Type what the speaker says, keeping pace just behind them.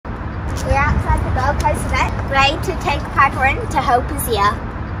We're outside the Gold Coast vet, ready to take Piper in to help his ear.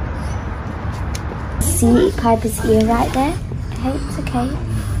 See Piper's ear right there? Okay, it's okay.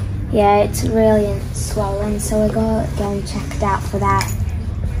 Yeah, it's really swollen, so we're going to go and check it out for that.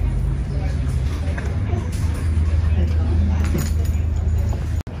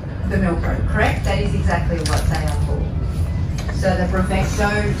 The Milkroad, correct? That is exactly what they are for. So the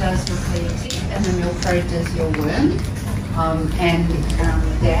Bravecto does your clear tip and the Milkroad does your worm.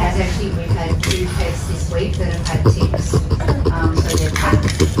 There has actually, we've had 2 pets this week that have had tips. So they're packed.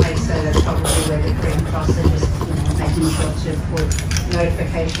 Okay, so that's probably where the Green Cross are just making sure to put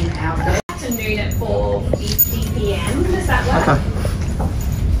notification out there. Afternoon at 4:50 p.m. Does that work?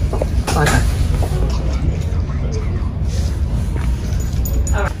 Okay.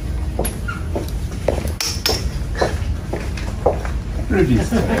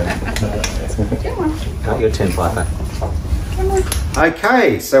 Not your turn, Piper.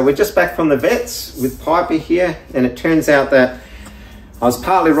 Okay, so we're just back from the vets with Piper here, and it turns out that I was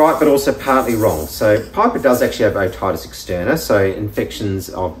partly right but also partly wrong. So Piper does actually have otitis externa, so infections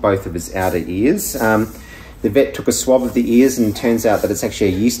of both of his outer ears. The vet took a swab of the ears and it turns out that it's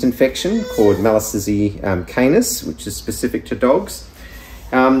actually a yeast infection called Malassezia canis, which is specific to dogs.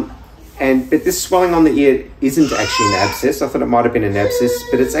 But this swelling on the ear isn't actually an abscess. I thought it might have been an abscess,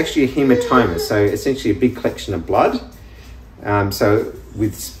 but it's actually a haematoma, so essentially a big collection of blood. So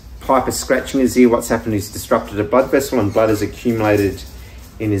with Piper scratching his ear, what's happened is disrupted a blood vessel and blood has accumulated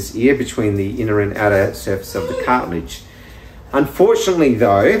in his ear between the inner and outer surface of the cartilage. Unfortunately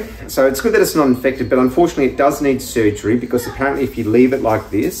though, so it's good that it's not infected, but unfortunately it does need surgery because apparently if you leave it like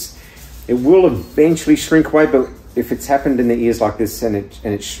this, it will eventually shrink away, but if it's happened in the ears like this and it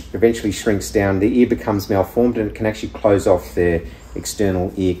eventually shrinks down, the ear becomes malformed and it can actually close off the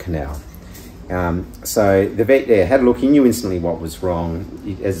external ear canal. So the vet there had a look, he knew instantly what was wrong.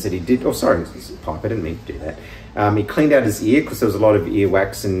 As I said, he did, oh sorry, Piper, I didn't mean to do that. He cleaned out his ear because there was a lot of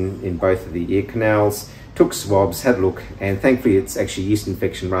earwax in both of the ear canals, took swabs, had a look, and thankfully it's actually a yeast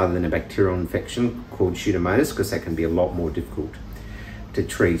infection rather than a bacterial infection called Pseudomonas, because that can be a lot more difficult to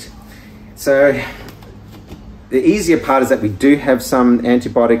treat. So the easier part is that we do have some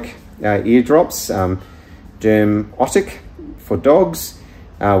antibiotic ear drops, Dermotic for dogs,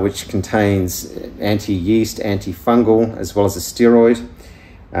 which contains anti-yeast, antifungal, as well as a steroid.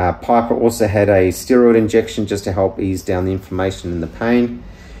 Piper also had a steroid injection just to help ease down the inflammation and the pain.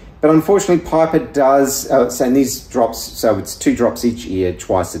 But unfortunately, Piper does, so in these drops, so it's 2 drops each ear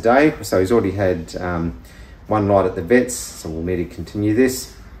twice a day. So he's already had 1 lot at the vets, so we'll need to continue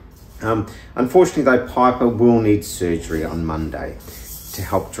this. Unfortunately though, Piper will need surgery on Monday to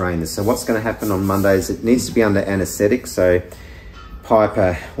help drain this. So what's going to happen on Monday is it needs to be under anaesthetic. So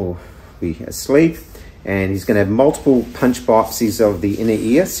Piper will be asleep and he's going to have multiple punch biopsies of the inner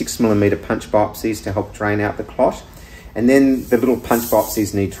ear, 6mm punch biopsies to help drain out the clot. And then the little punch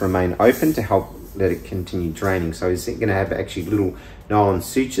biopsies need to remain open to help let it continue draining. So he's going to have actually little nylon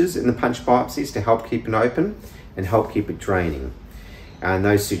sutures in the punch biopsies to help keep it open and help keep it draining. And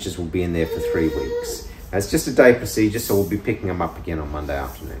those sutures will be in there for 3 weeks. It's just a day procedure, so we'll be picking them up again on Monday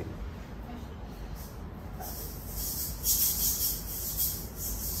afternoon.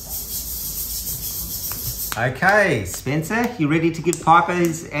 Okay, Spencer, you ready to give Piper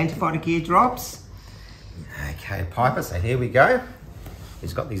his antibiotic ear drops? Okay, Piper, so here we go.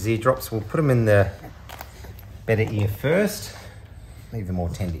 He's got these ear drops. We'll put them in the better ear first. Leave the more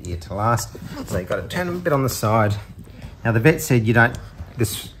tender ear to last. So you've got to turn them a bit on the side. Now the vet said you don't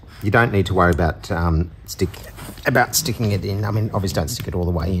need to worry about sticking it in. I mean, obviously don't stick it all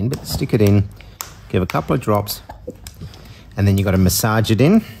the way in, but stick it in, give a couple of drops, and then you've got to massage it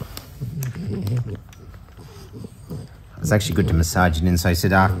in. It's actually good to massage it in, so he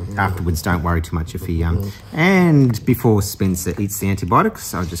said afterwards don't worry too much if he and before Spencer eats the antibiotics,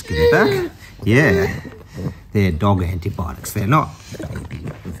 so I'll just give it back. Yeah, they're dog antibiotics, they're not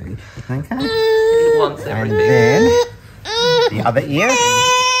baby food. Okay. He wants everything. And then the other ear.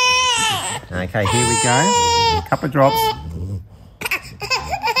 Okay, here we go. A couple of drops.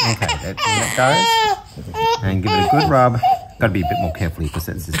 Okay, that goes. And give it a good rub. Got to be a bit more careful because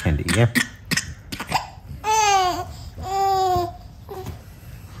that's his tender ear.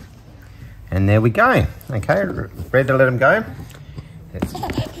 And there we go. Okay, ready to let him go. He's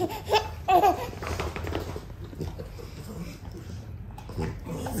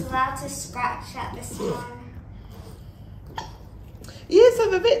allowed to scratch at this time. Yeah, so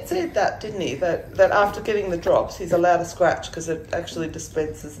the vet said that, didn't he? That after getting the drops, he's allowed to scratch because it actually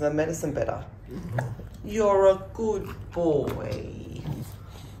dispenses the medicine better. You're a good boy.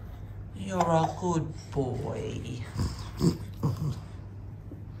 You're a good boy.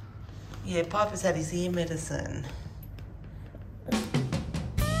 Yeah, Piper's had his ear medicine.